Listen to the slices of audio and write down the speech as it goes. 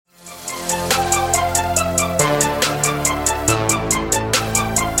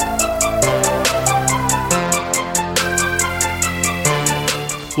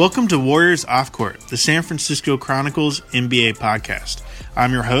Welcome to Warriors Off Court, the San Francisco Chronicles NBA podcast.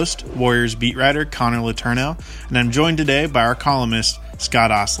 I'm your host, Warriors beat writer Connor Letourneau, and I'm joined today by our columnist, Scott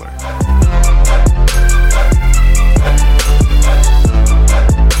Ostler.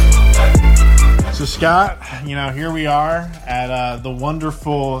 So Scott, here we are at the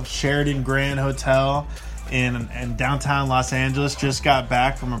wonderful Sheraton Grand Hotel in downtown Los Angeles. Just got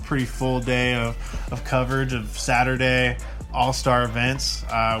back from a pretty full day of coverage of Saturday All-Star events.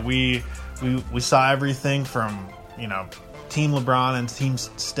 We saw everything from Team LeBron and Team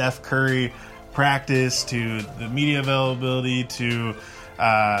Steph Curry practice to the media availability to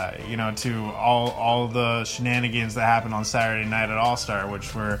all the shenanigans that happened on Saturday night at All-Star,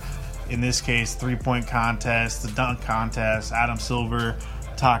 which were in this case 3-point contest, the dunk contest. Adam Silver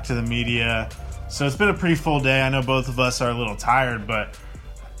talked to the media. So it's been a pretty full day. I know both of us are a little tired, but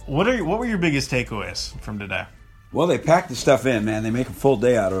what were your biggest takeaways from today? Well, they pack the stuff in, man. They make a full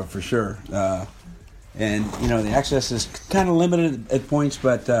day out of it for sure. And the access is kind of limited at points,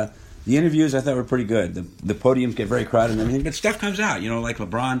 but the interviews I thought were pretty good. The podiums get very crowded and everything, but stuff comes out. Like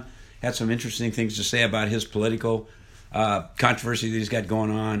LeBron had some interesting things to say about his political controversy that he's got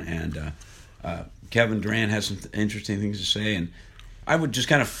going on, and Kevin Durant has some interesting things to say. And I would just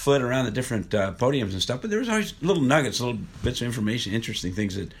kind of flit around the different podiums and stuff, but there was always little nuggets, little bits of information, interesting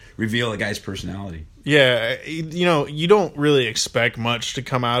things that reveal a guy's personality. Yeah, you don't really expect much to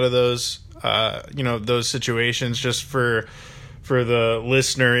come out of those, those situations. Just for the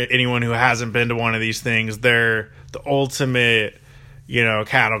listener, anyone who hasn't been to one of these things, they're the ultimate,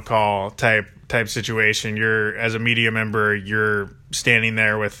 cattle call type situation. You're, as a media member, you're standing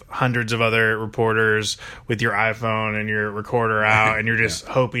there with hundreds of other reporters with your iPhone and your recorder out, and you're just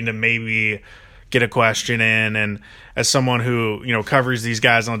hoping to maybe get a question in. And as someone who covers these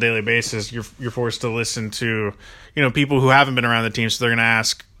guys on a daily basis, you're forced to listen to people who haven't been around the team, so they're going to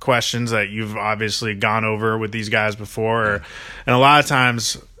ask questions that you've obviously gone over with these guys before. And a lot of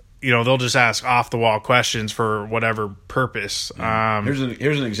times they'll just ask off the wall questions for whatever purpose. Here's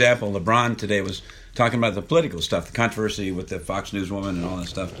an example. LeBron today was talking about the political stuff, the controversy with the Fox News woman and all that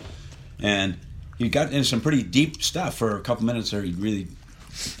stuff, and he got into some pretty deep stuff for a couple minutes there. He really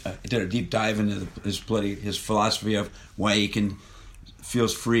did a deep dive into his philosophy of why he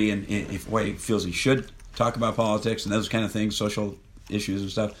feels free and why he feels he should talk about politics and those kind of things, social issues and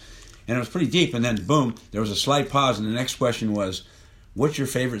stuff. And it was pretty deep. And then boom, there was a slight pause, and the next question was, "What's your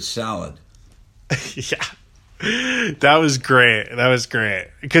favorite salad?" Yeah. That was great.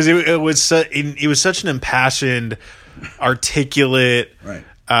 Because it was such an impassioned, articulate,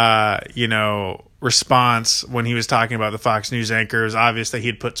 response when he was talking about the Fox News anchor. It was obvious that he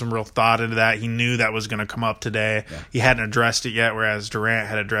had put some real thought into that. He knew that was going to come up today. Yeah. He hadn't addressed it yet, whereas Durant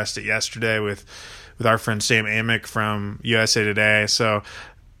had addressed it yesterday with our friend Sam Amick from USA Today. So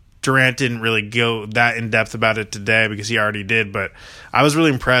Durant didn't really go that in-depth about it today because he already did, but I was really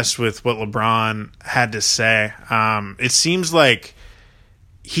impressed with what LeBron had to say. It seems like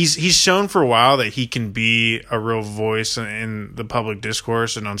he's shown for a while that he can be a real voice in the public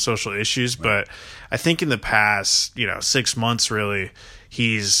discourse and on social issues, but I think in the past, 6 months really,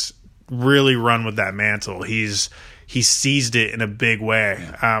 he's really run with that mantle. He's seized it in a big way.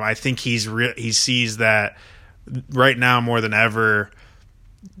 Yeah. I think he sees that right now more than ever,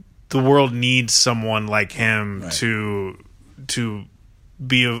 the world needs someone like him to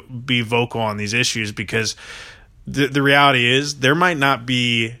be vocal on these issues, because the reality is there might not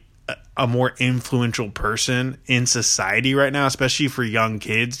be a more influential person in society right now, especially for young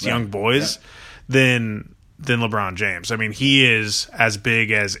kids, young boys, than LeBron James. I mean, he is as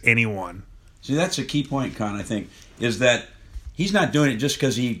big as anyone. See, that's a key point, Con, I think, is that he's not doing it just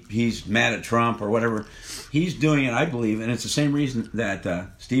because he's mad at Trump or whatever. He's doing it, I believe, and it's the same reason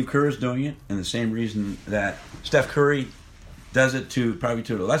that Steve Kerr is doing it, and the same reason that Steph Curry does it probably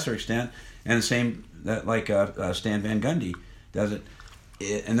to a lesser extent, and the same that Stan Van Gundy does it.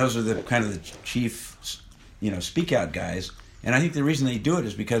 And those are the kind of the chief, speak out guys. And I think the reason they do it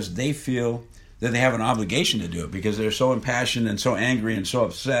is because they feel that they have an obligation to do it, because they're so impassioned and so angry and so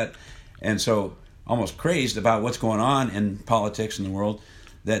upset and so almost crazed about what's going on in politics in the world,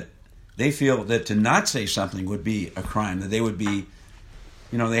 that they feel that to not say something would be a crime, that they would be,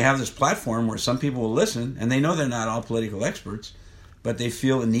 they have this platform where some people will listen, and they know they're not all political experts, but they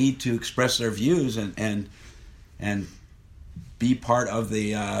feel a need to express their views and be part of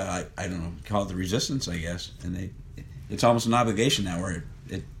the, I don't know, call it the resistance, I guess. And it's almost an obligation now, where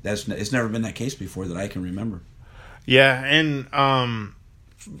it's never been that case before that I can remember. Yeah, and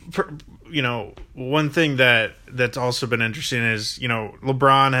one thing that's also been interesting is,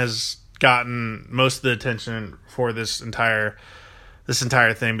 LeBron has gotten most of the attention for this entire this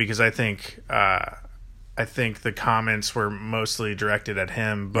entire thing because I think the comments were mostly directed at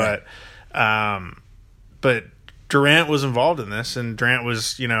him, but Durant was involved in this, and Durant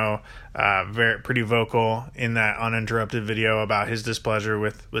was, pretty vocal in that uninterrupted video about his displeasure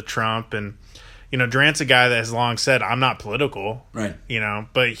with Trump. And, Durant's a guy that has long said, I'm not political, right?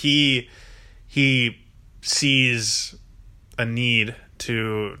 But he sees a need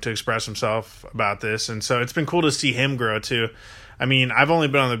to express himself about this. And so it's been cool to see him grow too. I mean, I've only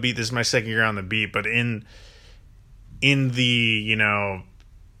been on the beat. This is my second year on the beat, but in the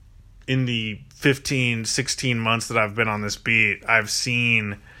 15, 16 months that I've been on this beat, I've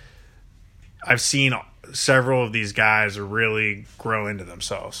seen several of these guys really grow into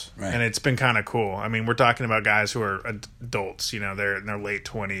themselves. Right. And it's been kind of cool. I mean, we're talking about guys who are adults, they're in their late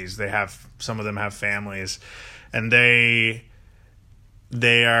 20s. Some of them have families, and they're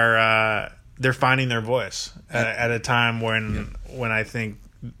finding their voice at a time when I think,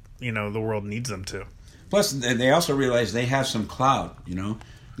 the world needs them to. Plus, they also realize they have some clout,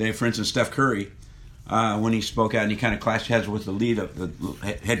 For instance, Steph Curry, when he spoke out and he kind of clashed heads with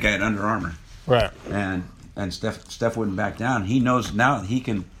the head guy at Under Armour. Right. And Steph wouldn't back down. He knows now that he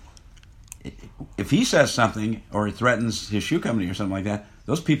can, if he says something or he threatens his shoe company or something like that,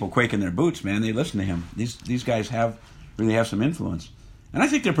 those people quake in their boots, man. They listen to him. These guys really have some influence. And I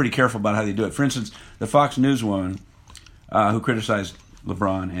think they're pretty careful about how they do it. For instance, the Fox News woman who criticized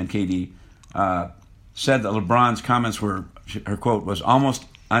LeBron and KD said that LeBron's comments her quote was almost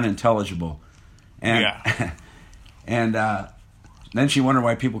unintelligible. And, yeah. And then she wondered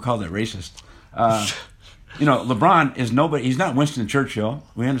why people called it racist. LeBron is nobody. He's not Winston Churchill.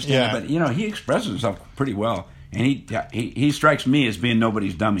 We understand that, but he expresses himself pretty well, and he strikes me as being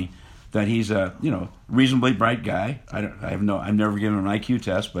nobody's dummy. That he's a reasonably bright guy. I've never given him an IQ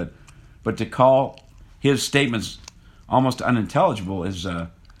test, but to call his statements almost unintelligible is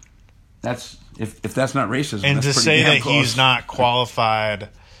that's if that's not racism. And that's to say that close. He's not qualified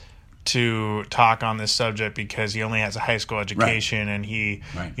to talk on this subject because he only has a high school education, right. And he,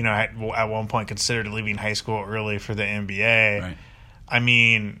 right. At one point considered leaving high school early for the NBA. Right. I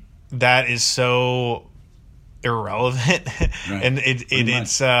mean, that is so irrelevant, right. And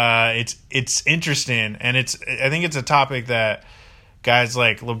it's interesting, and I think it's a topic that guys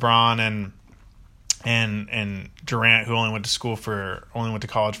like LeBron and Durant, who only went to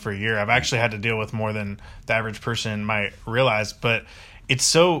college for a year, I've actually had to deal with more than the average person might realize. But it's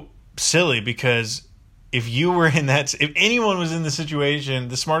so silly because if anyone was in the situation,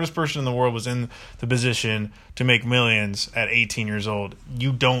 the smartest person in the world was in the position to make millions at 18 years old,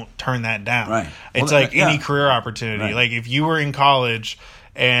 you don't turn that down. Right. It's any career opportunity. Right. Like if you were in college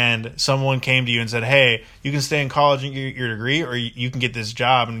and someone came to you and said, hey, you can stay in college and get your degree, or you can get this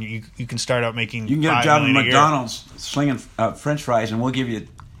job and you can start out making You can get a job at McDonald's slinging French fries and we'll give you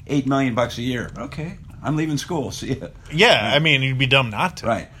 $8 million a year. Okay. I'm leaving school. See ya. Yeah, right. I mean, you'd be dumb not to.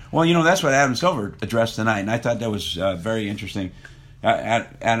 Right. Well, that's what Adam Silver addressed tonight, and I thought that was very interesting.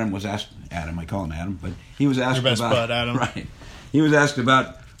 Adam was asked, I call him Adam, but he was asked Your best about, bud, Adam. Right. He was asked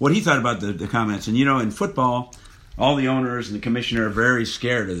about what he thought about the comments. And, in football, all the owners and the commissioner are very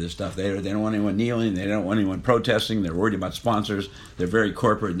scared of this stuff. They don't want anyone kneeling. They don't want anyone protesting. They're worried about sponsors. They're very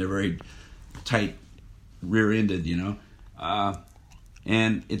corporate, and they're very tight, rear-ended,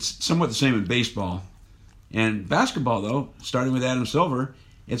 and it's somewhat the same in baseball. And basketball, though, starting with Adam Silver,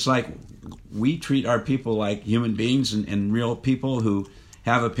 it's like we treat our people like human beings and real people who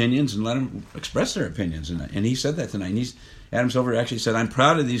have opinions and let them express their opinions. And he said that tonight. Adam Silver actually said, I'm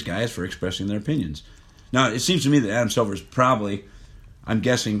proud of these guys for expressing their opinions. Now, it seems to me that Adam Silver is probably, I'm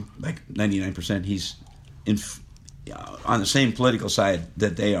guessing, like 99%, he's on the same political side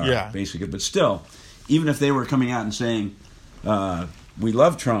that they are, basically. But still, even if they were coming out and saying, we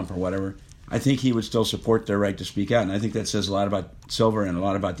love Trump or whatever, I think he would still support their right to speak out. And I think that says a lot about Silver and a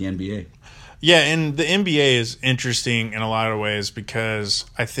lot about the NBA. Yeah, and the NBA is interesting in a lot of ways because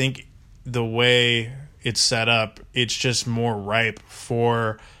I think the way it's set up, it's just more ripe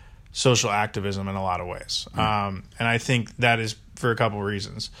for social activism in a lot of ways. And I think that is for a couple of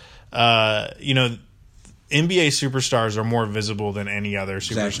reasons. NBA superstars are more visible than any other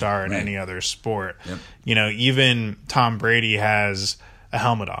superstar in any other sport. Yep. Even Tom Brady has a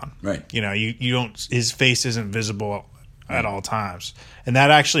helmet on. Right. You don't, his face isn't visible at all times. And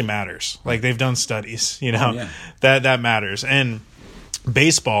that actually matters. Like they've done studies, that matters. And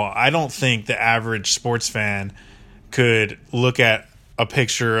baseball, I don't think the average sports fan could look at a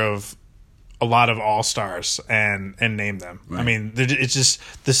picture of a lot of all-stars and name them. Right. I mean, it's just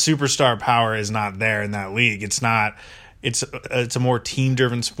the superstar power is not there in that league. It's not. It's a more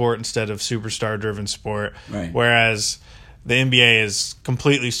team-driven sport instead of superstar-driven sport. Right. Whereas the NBA is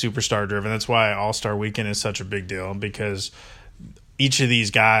completely superstar driven. That's why All-Star Weekend is such a big deal, because each of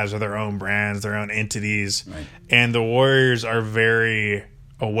these guys are their own brands, their own entities. Right. And the Warriors are very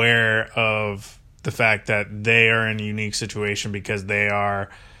aware of the fact that they are in a unique situation because they are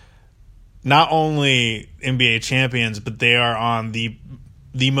not only NBA champions, but they are on the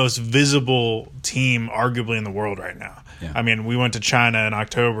most visible team arguably in the world right now. Yeah. I mean, we went to China in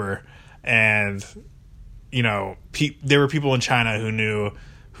October, and there were people in China who knew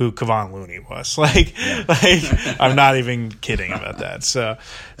who Kevon Looney was. Like I'm not even kidding about that. So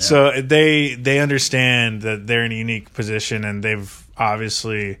they understand that they're in a unique position, and they've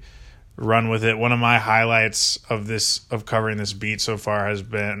obviously run with it. One of my highlights of covering this beat so far has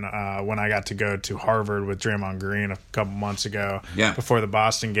been when I got to go to Harvard with Draymond Green a couple months ago, before the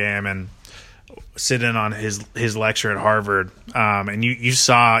Boston game, and sit in on his lecture at Harvard. And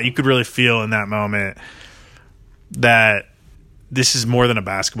you could really feel in that moment that this is more than a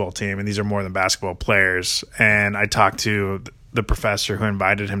basketball team, and these are more than basketball players. And I talked to the professor who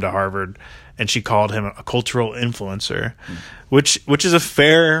invited him to Harvard, and she called him a cultural influencer, which is a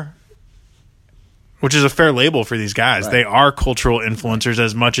fair label for these guys. Right. They are cultural influencers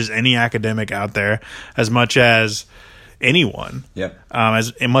as much as any academic out there, as much as anyone,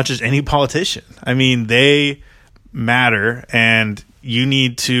 as much as any politician. I mean, they matter, and you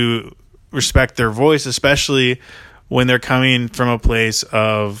need to respect their voice, especially when they're coming from a place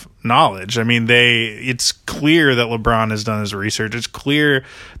of knowledge. I mean, it's clear that LeBron has done his research. It's clear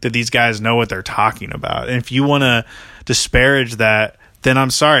that these guys know what they're talking about. And if you want to disparage that, then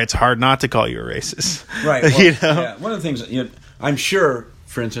I'm sorry, it's hard not to call you a racist. Right. Well, one of the things, I'm sure,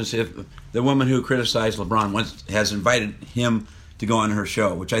 for instance, if the woman who criticized LeBron once has invited him to go on her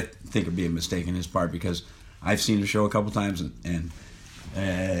show, which I think would be a mistake on his part, because I've seen the show a couple times, and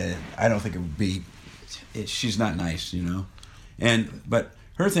I don't think it would be. She's not nice, but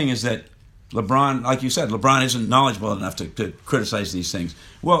her thing is that LeBron, like you said, LeBron isn't knowledgeable enough to criticize these things.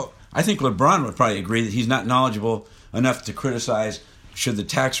 Well, I think LeBron would probably agree that he's not knowledgeable enough to criticize should the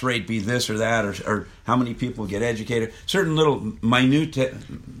tax rate be this or that, or how many people get educated. Certain little minute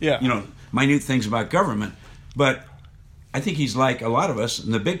things about government. But I think he's like a lot of us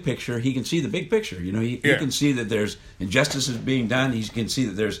in the big picture. He can see the big picture. He can see that there's injustices being done. He can see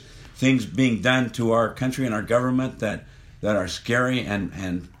that there's things being done to our country and our government that are scary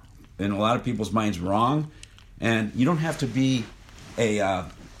and in a lot of people's minds wrong. And you don't have to be a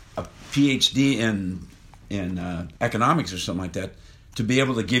PhD in economics or something like that to be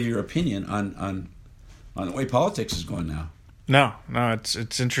able to give your opinion on the way politics is going now. No,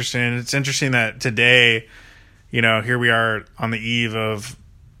 it's interesting. It's interesting that today, here we are on the eve of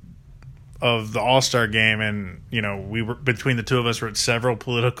the All-Star game, and we were, between the two of us, wrote several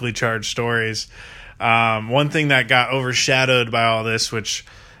politically charged stories. One thing that got overshadowed by all this, which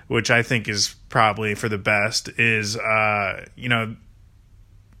I think is probably for the best, is the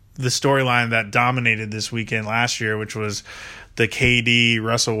storyline that dominated this weekend last year, which was the KD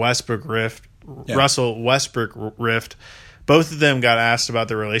Russell Westbrook rift. Both of them got asked about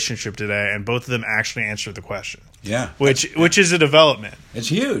their relationship today, and both of them actually answered the question. Yeah, which is a development. It's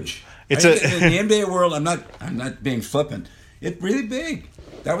huge. In the NBA world, I'm not being flippant. It's really big.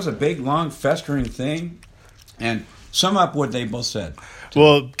 That was a big, long, festering thing. And sum up what they both said.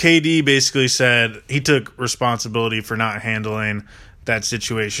 Well, KD basically said he took responsibility for not handling that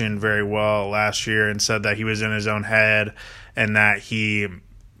situation very well last year, and said that he was in his own head, and that he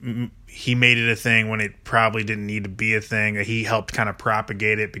made it a thing when it probably didn't need to be a thing. That he helped kind of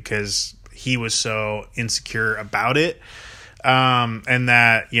propagate it because he was so insecure about it. And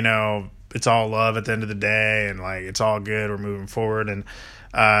that, it's all love at the end of the day, and like, it's all good. We're moving forward. And,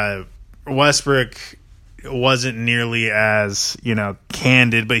 Westbrook wasn't nearly as,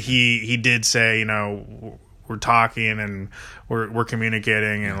 candid, but he did say, we're talking and we're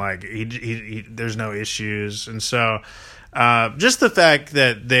communicating, and like, he there's no issues. And so, just the fact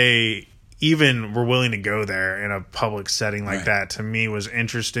that they even were willing to go there in a public setting like that, to me, was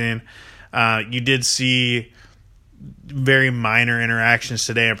interesting. You did see very minor interactions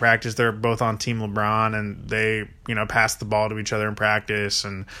today in practice. They're both on Team LeBron, and they, passed the ball to each other in practice.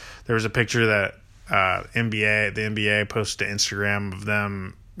 And there was a picture that the NBA posted to Instagram of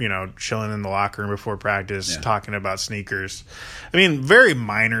them, chilling in the locker room before practice, talking about sneakers. I mean, very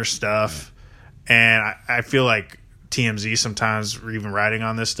minor stuff. And I feel like TMZ sometimes were even writing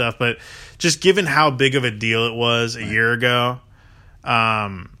on this stuff, but just given how big of a deal it was a year ago,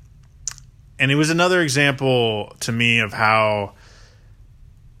 and it was another example to me of how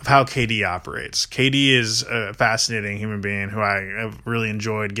how KD operates. KD is a fascinating human being who I have really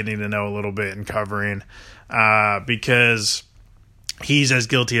enjoyed getting to know a little bit and covering, because he's as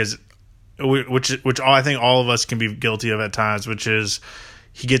guilty as which I think all of us can be guilty of at times, which is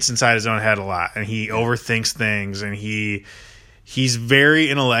he gets inside his own head a lot and he overthinks things, and he's very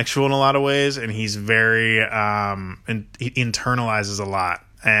intellectual in a lot of ways, and he's very and he internalizes a lot,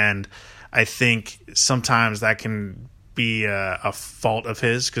 and I think sometimes that can be a fault of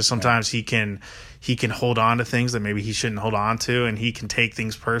his, because sometimes he can hold on to things that maybe he shouldn't hold on to, and he can take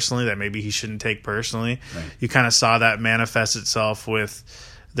things personally that maybe he shouldn't take personally. Right. You kind of saw that manifest itself with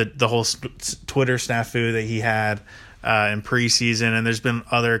the whole Twitter snafu that he had in preseason, and there's been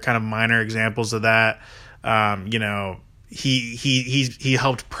other kind of minor examples of that. He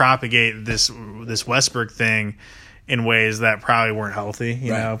helped propagate this Westbrook thing in ways that probably weren't healthy,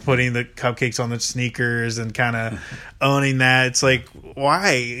 you know, putting the cupcakes on the sneakers and kind of owning that. It's like,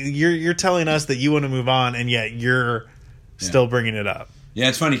 why? You're telling us that you want to move on, and yet you're still bringing it up. Yeah,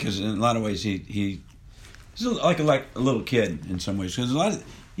 it's funny because in a lot of ways he's like a little kid in some ways, because a lot of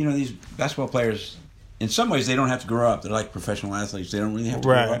these basketball players, in some ways they don't have to grow up. They're like professional athletes; they don't really have to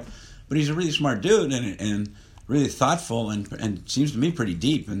grow up. But he's a really smart dude and really thoughtful and seems to me pretty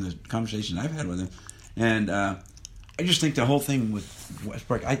deep in the conversation I've had with him. And I just think the whole thing with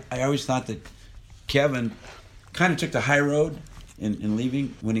Westbrook, I always thought that Kevin kind of took the high road in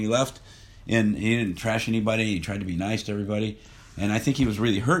leaving when he left, and he didn't trash anybody. He tried to be nice to everybody, and I think he was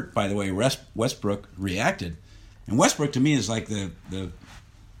really hurt by the way Westbrook reacted. And Westbrook to me is like the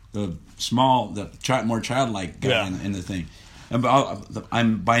more childlike guy in the thing. And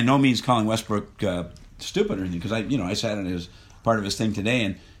I'm by no means calling Westbrook stupid or anything, because I sat in as part of his thing today,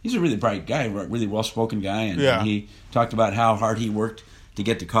 and he's a really bright guy, really well-spoken guy, and he talked about how hard he worked to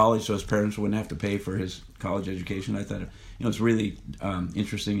get to college so his parents wouldn't have to pay for his college education. I thought it's really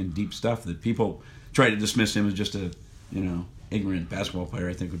interesting and deep stuff that people try to dismiss him as just a ignorant basketball player.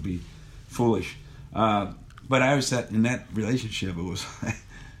 I think would be foolish. But I always thought in that relationship it was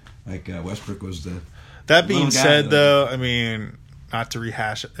like Westbrook was the. That being said, though, I mean, not to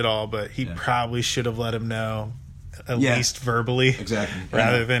rehash it all, but he probably should have let him know at least verbally,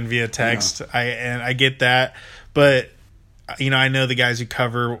 rather than via text. I get that, but I know the guys who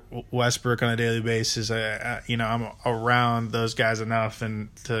cover Westbrook on a daily basis. I'm around those guys enough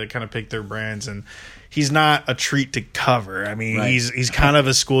and to kind of pick their brains, and he's not a treat to cover. I mean, he's kind of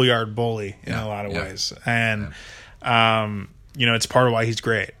a schoolyard bully in a lot of ways, and it's part of why he's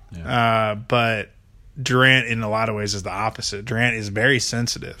great. But Durant, in a lot of ways, is the opposite. Durant is very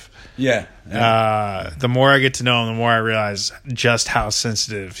sensitive. The more I get to know him, the more I realize just how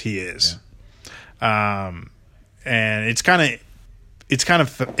sensitive he is. And it's kind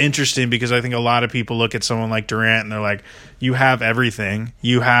of interesting, because I think a lot of people look at someone like Durant and they're like, you have everything.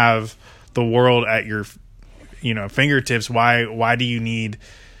 You have the world at your fingertips. Why do you need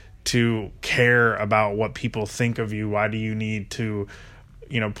to care about what people think of you? Why do you need to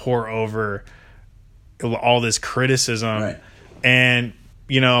pour over all this criticism? And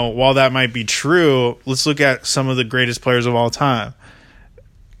while that might be true, let's look at some of the greatest players of all time.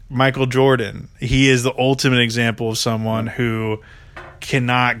 Michael Jordan, he is the ultimate example of someone who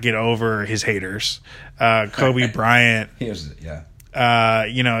cannot get over his haters. Kobe Bryant, it's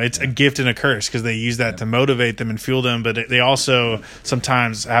a gift and a curse, because they use that to motivate them and fuel them, but they also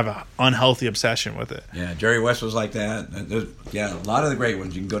sometimes have an unhealthy obsession with it. Jerry West was like that. A lot of the great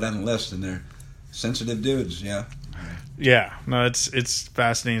ones, you can go down the list, and they're sensitive dudes. It's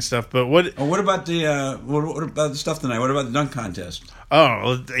fascinating stuff. But what about the stuff tonight? What about the dunk contest?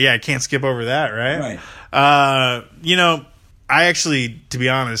 I can't skip over that, right? I actually, to be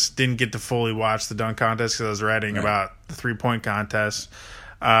honest, didn't get to fully watch the dunk contest because I was writing about the 3-point contest.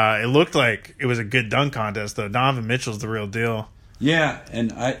 It looked like it was a good dunk contest, though. Donovan Mitchell's the real deal. Yeah,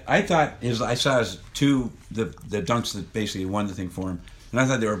 and I thought I saw his the dunks that basically won the thing for him, and I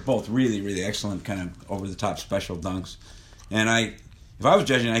thought they were both really, really excellent, kind of over the top special dunks. And if I was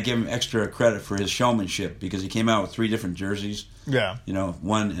judging, I'd give him extra credit for his showmanship, because he came out with 3 different jerseys.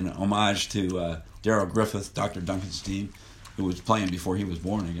 One in homage to Darrell Griffith, Dr. Duncan's team, who was playing before he was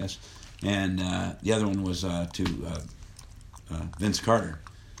born, I guess. And the other one was to Vince Carter.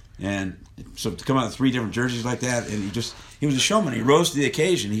 And so to come out with 3 different jerseys like that, and he was a showman. He rose to the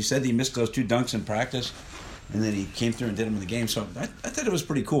occasion. He said he missed those 2 dunks in practice, and then he came through and did them in the game. So I thought it was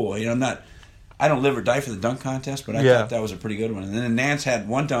pretty cool. I don't live or die for the dunk contest, but I thought that was a pretty good one. And then Nance had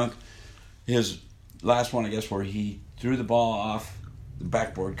one dunk, his last one, I guess, where he threw the ball off the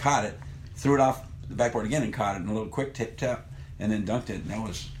backboard, caught it, threw it off the backboard again and caught it in a little quick tap, and then dunked it. And that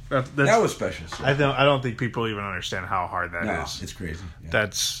was That was special. So. I don't think people even understand how hard that is. It's crazy. Yeah.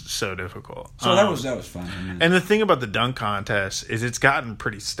 That's so difficult. So that was fun. I mean, and the thing about the dunk contest is it's gotten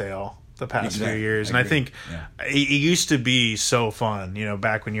pretty stale the past few years, and I think it used to be so fun.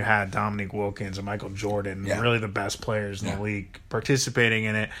 Back when you had Dominique Wilkins and Michael Jordan, really the best players in the league participating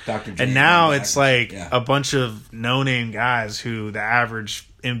in it. And now it's like a bunch of no-name guys who the average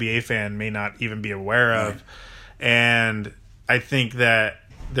NBA fan may not even be aware of, and I think that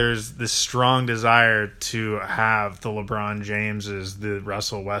there's this strong desire to have the LeBron Jameses, the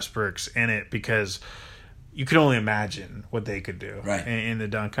Russell Westbrooks in it because you could only imagine what they could do in the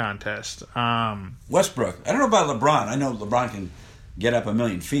dunk contest. Westbrook. I don't know about LeBron. I know LeBron can get up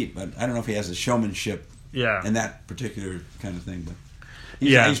 1,000,000 feet, but I don't know if he has the showmanship in that particular kind of thing. But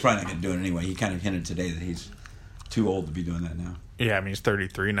he's probably not going to do it anyway. He kind of hinted today that he's too old to be doing that now. Yeah, I mean, he's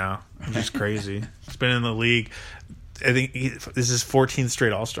 33 now. Which is crazy. He's been in the league. I think this is 14th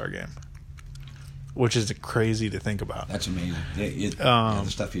straight All-Star game, which is crazy to think about. That's amazing. The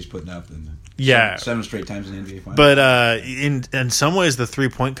stuff he's putting up. And 7 straight times in the NBA Finals. But in some ways, the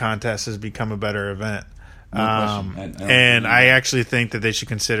three-point contest has become a better event. No question. I actually think that they should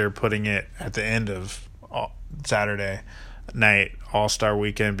consider putting it at the end of Saturday night All-Star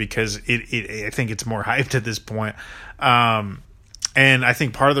weekend because I think it's more hyped at this point. And I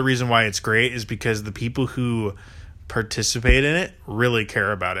think part of the reason why it's great is because the people who participate in it really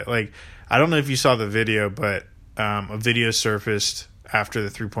care about it. Like, I don't know if you saw the video, but a video surfaced after the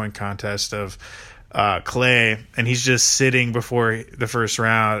three-point contest of Clay, and he's just sitting before the first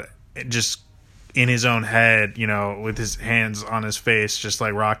round, just in his own head, with his hands on his face, just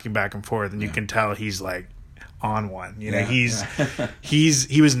like rocking back and forth, and you can tell he's like on one.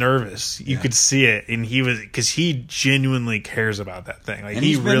 He was nervous. You could see it, and because he genuinely cares about that thing. Like, and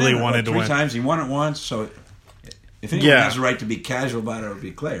he really wanted to win. 3 times, he won it once, so. If anyone has the right to be casual about it, it would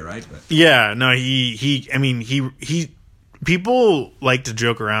be Clay, right? But. Yeah, no, he people like to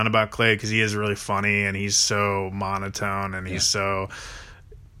joke around about Clay because he is really funny and he's so monotone and he's so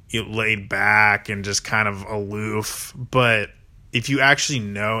laid back and just kind of aloof. But if you actually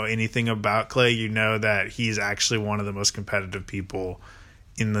know anything about Clay, you know that he's actually one of the most competitive people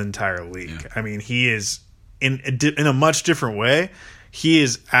in the entire league. Yeah. I mean, he is in a much different way. He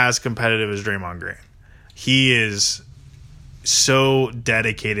is as competitive as Draymond Green. He is so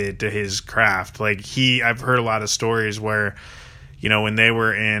dedicated to his craft. Like, I've heard a lot of stories where, when they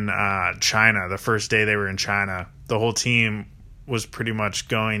were in China, the first day they were in China, the whole team was pretty much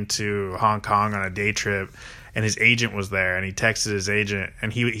going to Hong Kong on a day trip, and his agent was there, and he texted his agent,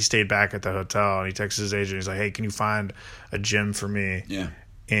 and he stayed back at the hotel, and he texted his agent. He's like, "Hey, can you find a gym for me?"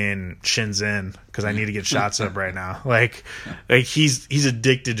 In Shenzhen because I need to get shots up right now. Like he's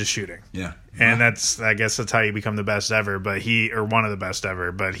addicted to shooting. Yeah. And I guess that's how you become the best ever, or one of the best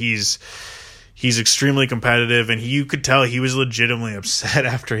ever, but he's extremely competitive, and you could tell he was legitimately upset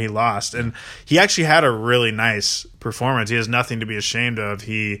after he lost. And he actually had a really nice performance. He has nothing to be ashamed of.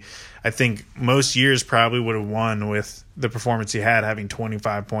 I think most years probably would have won with the performance he had, having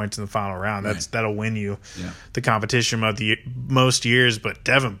 25 points in the final round. That'll win you the competition most years. But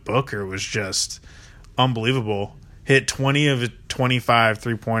Devin Booker was just unbelievable. Hit 20 of 25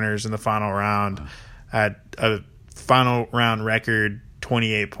 three-pointers in the final round. Had a final round record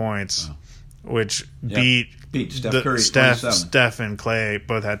 28 points, which beat Steph Curry. Steph and Clay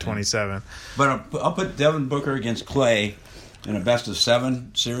both had 27. But I'll put Devin Booker against Clay in a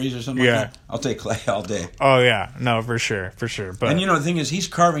best-of-7 series or something like that. I'll take Clay all day. Oh, yeah. No, for sure. But the thing is, he's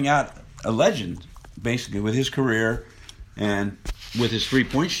carving out a legend, basically, with his career and with his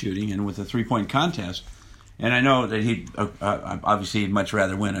three-point shooting and with the three-point contest. And I know that he'd much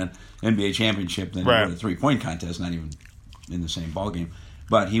rather win an NBA championship than win a three-point contest, not even in the same ballgame.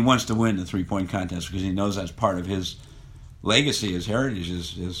 But he wants to win the three-point contest because he knows that's part of his legacy, his heritage,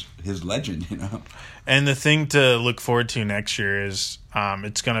 his legend, And the thing to look forward to next year is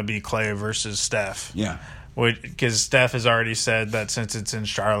it's going to be Clay versus Steph. Yeah. Because Steph has already said that since it's in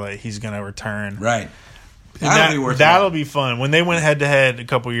Charlotte, he's going to return. Right. That'll be fun. When they went head-to-head a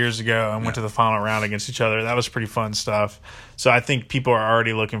couple years ago and went to the final round against each other, that was pretty fun stuff. So I think people are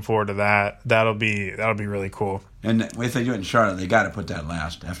already looking forward to that. That'll be really cool. And if they do it in Charlotte, they got to put that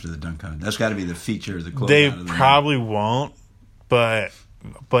last after the dunk contest. That's got to be the feature, the closeout. They probably won't, but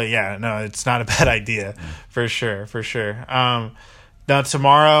yeah, no, it's not a bad idea for sure. Now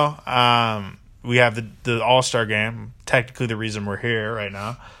tomorrow, we have the All-Star game. Technically, the reason we're here right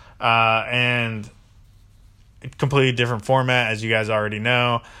now, and completely different format, as you guys already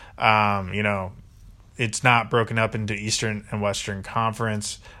know. It's not broken up into Eastern and Western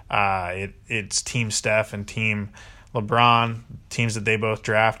Conference. It's Team Steph and Team LeBron, teams that they both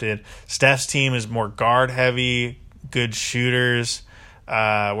drafted. Steph's team is more guard heavy, good shooters,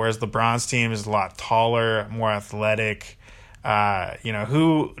 whereas LeBron's team is a lot taller, more athletic.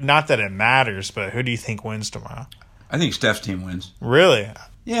 Who? Not that it matters, but who do you think wins tomorrow? I think Steph's team wins. Really?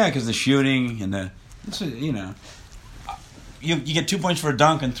 Yeah, because the shooting and you get 2 points for a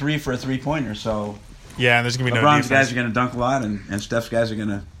dunk and 3 for a 3-pointer. So yeah, and there's gonna be no LeBron's defense. guys are gonna dunk a lot, and Steph's guys are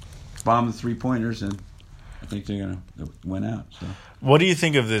gonna bomb the 3-pointers, and I think they're gonna win out. So what do you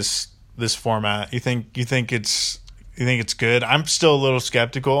think of this format? You think it's good? I'm still a little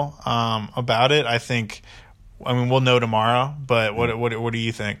skeptical about it. I mean, we'll know tomorrow, but what do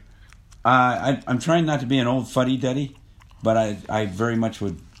you think? I'm trying not to be an old fuddy-duddy, but I very much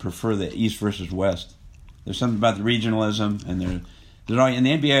would prefer the East versus West. There's something about the regionalism, and in the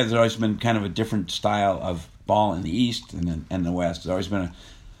NBA, there's always been kind of a different style of ball in the East and the West. There's always been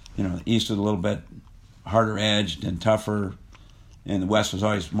the East was a little bit harder edged and tougher, and the West was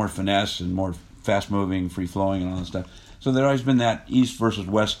always more finesse and more fast-moving, free-flowing, and all that stuff. So there's always been that East versus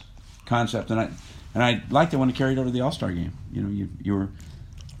West concept, and I liked it when it carried over to the All-Star game. You were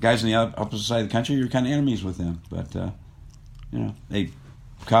guys on the opposite side of the country. You're kind of enemies with them, but they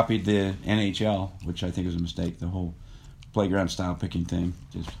copied the NHL, which I think is a mistake. The whole playground style picking thing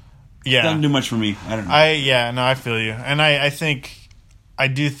just doesn't do much for me. I don't know. I feel you, and I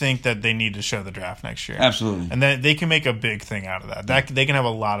do think that they need to show the draft next year. Absolutely, and then they can make a big thing out of that. They can have a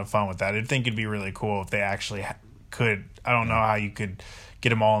lot of fun with that. I think it'd be really cool if they actually could. I don't know how you could get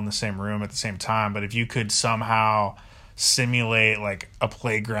them all in the same room at the same time, but if you could somehow simulate like a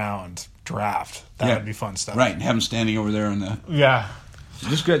playground draft, that would be fun stuff. Right, and have them standing over there on the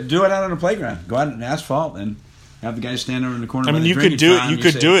just do it out on the playground. Go out on asphalt and have the guys stand over in the corner. I mean, you could do it. You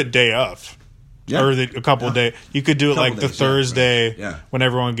could do it day of, or a couple of days. You could do it like the Thursday when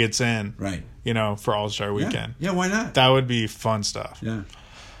everyone gets in, right? For All-Star Weekend. Yeah, why not? That would be fun stuff. Yeah,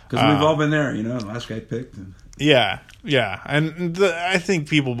 because we've all been there. The last guy picked. Yeah, and I think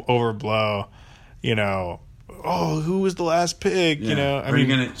people overblow. Who was the last pick? Yeah. I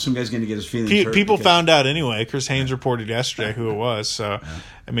mean, some guy's going to get his feelings hurt. People found out anyway. Chris Haynes reported yesterday who it was. So,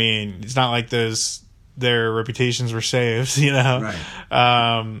 I mean, it's not like their reputations were saved, Right.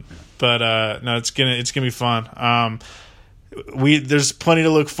 No, it's gonna be fun. There's plenty to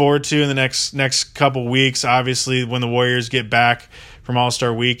look forward to in the next couple weeks. Obviously, when the Warriors get back from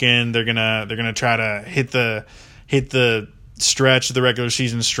All-Star Weekend, they're gonna try to hit the stretch of the regular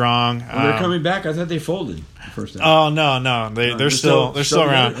season strong. They're coming back. I thought they folded the first time. Oh no, they're still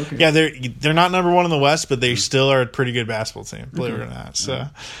around. Okay. Yeah, they're not number one in the West, but they still are a pretty good basketball team, believe it or not. So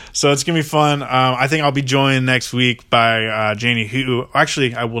it's gonna be fun. I think I'll be joined next week by Janie, who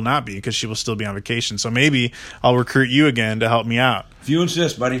actually I will not be because she will still be on vacation. So maybe I'll recruit you again to help me out. If you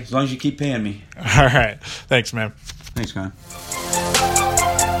insist, buddy, as long as you keep paying me. All right, thanks, man. Thanks, Con.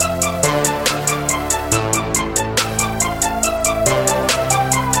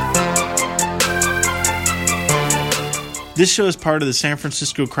 This show is part of the San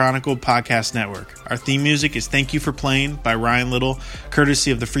Francisco Chronicle podcast network. Our theme music is Thank You for Playing by Ryan Little,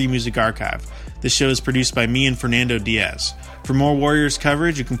 courtesy of the Free Music Archive. This show is produced by me and Fernando Diaz. For more Warriors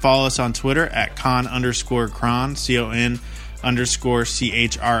coverage, you can follow us on Twitter at @con_Chron,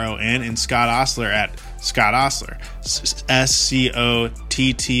 CON_CHRON, and Scott Ostler at Scott Ostler,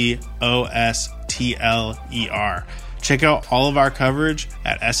 SCOTTOSTLER. Check out all of our coverage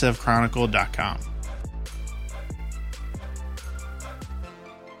at sfchronicle.com.